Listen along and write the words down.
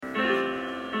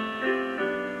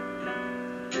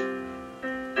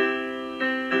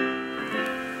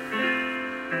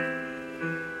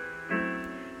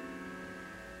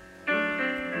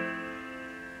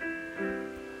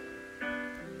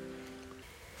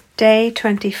Day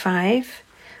 25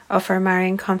 of our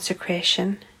Marian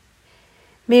consecration.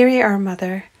 Mary, our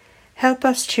Mother, help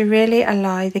us to really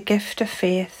allow the gift of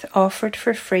faith offered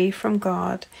for free from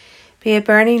God be a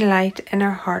burning light in our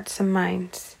hearts and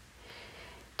minds.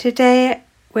 Today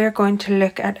we're going to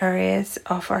look at areas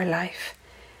of our life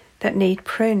that need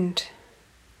pruned.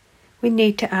 We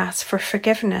need to ask for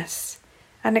forgiveness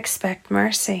and expect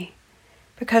mercy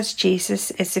because Jesus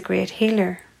is a great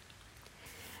healer.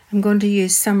 I'm going to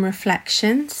use some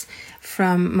reflections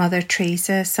from Mother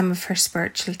Teresa, some of her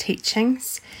spiritual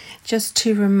teachings, just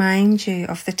to remind you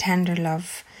of the tender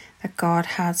love that God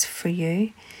has for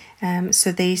you.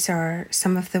 So these are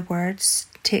some of the words.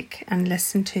 Take and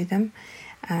listen to them,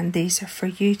 and these are for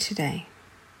you today.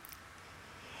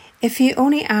 If you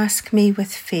only ask me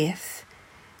with faith,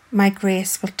 my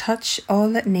grace will touch all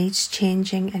that needs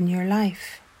changing in your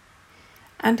life,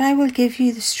 and I will give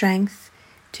you the strength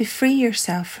to free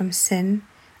yourself from sin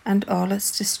and all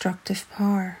its destructive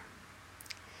power.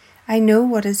 I know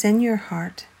what is in your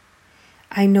heart.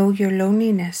 I know your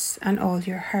loneliness and all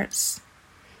your hurts,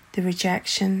 the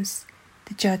rejections,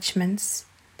 the judgments,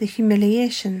 the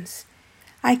humiliations.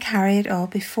 I carry it all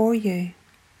before you,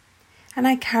 and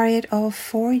I carry it all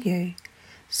for you,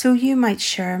 so you might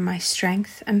share my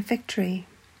strength and victory.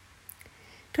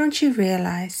 Don't you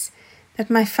realize that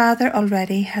my Father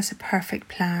already has a perfect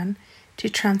plan to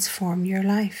transform your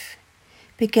life,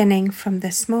 beginning from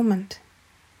this moment?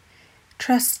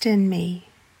 Trust in me.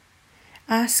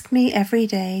 Ask me every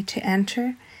day to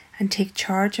enter and take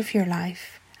charge of your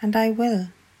life, and I will.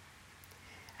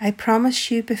 I promise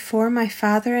you before my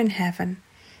Father in heaven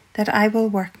that I will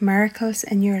work miracles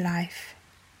in your life.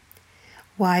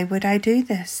 Why would I do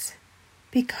this?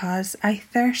 Because I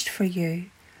thirst for you.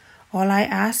 All I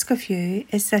ask of you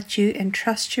is that you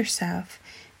entrust yourself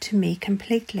to me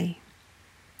completely.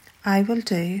 I will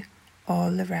do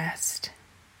all the rest.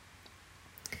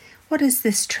 What is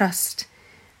this trust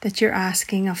that you're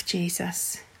asking of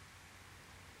Jesus?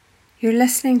 You're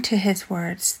listening to his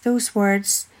words. Those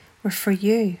words were for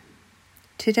you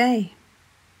today.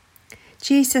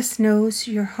 Jesus knows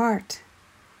your heart.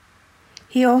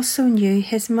 He also knew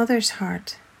his mother's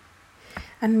heart.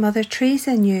 And Mother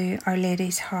Teresa knew Our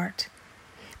Lady's heart,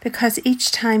 because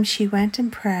each time she went in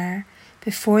prayer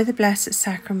before the Blessed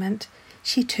Sacrament,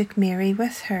 she took Mary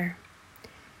with her.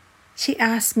 She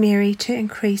asked Mary to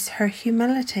increase her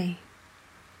humility,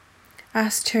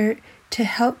 asked her to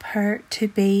help her to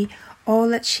be all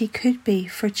that she could be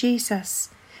for Jesus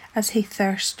as he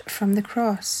thirsted from the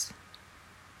cross.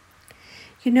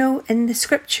 You know, in the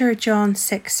scripture John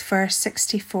 6 verse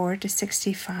 64 to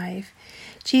 65,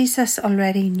 Jesus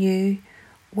already knew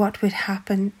what would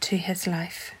happen to his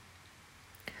life.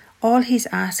 All he's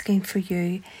asking for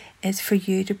you is for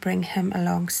you to bring him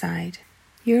alongside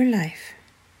your life.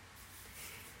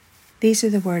 These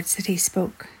are the words that he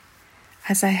spoke.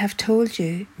 As I have told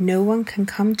you, no one can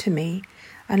come to me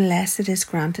unless it is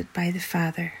granted by the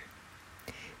Father.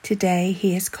 Today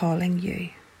he is calling you.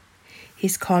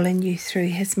 He's calling you through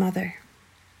his mother.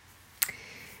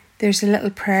 There's a little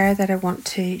prayer that I want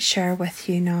to share with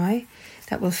you now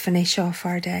that will finish off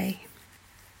our day.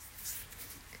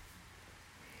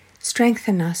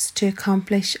 Strengthen us to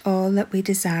accomplish all that we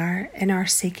desire in our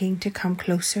seeking to come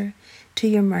closer to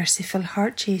your merciful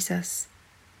heart, Jesus.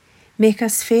 Make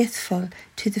us faithful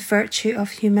to the virtue of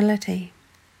humility,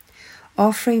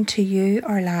 offering to you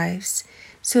our lives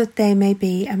so that they may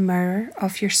be a mirror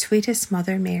of your sweetest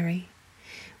Mother Mary.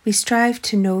 We strive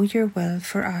to know your will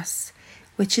for us,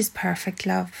 which is perfect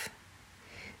love.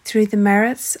 Through the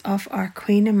merits of our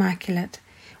Queen Immaculate,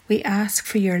 we ask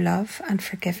for your love and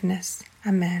forgiveness.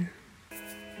 Amen.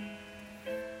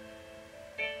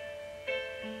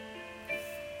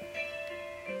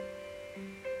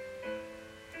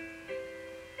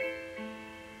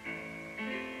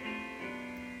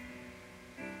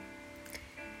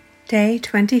 Day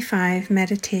 25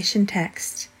 Meditation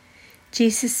Text.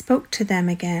 Jesus spoke to them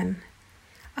again.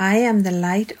 I am the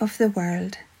light of the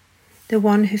world. The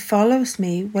one who follows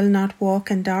me will not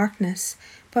walk in darkness,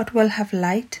 but will have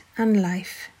light and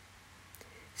life.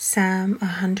 Psalm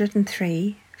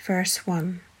 103, verse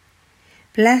 1.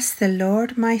 Bless the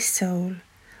Lord, my soul,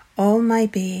 all my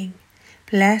being.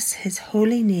 Bless his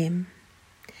holy name.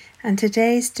 And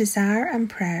today's desire and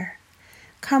prayer.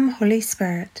 Come, Holy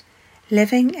Spirit,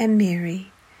 living in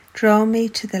Mary, draw me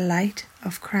to the light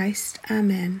of Christ.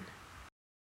 Amen.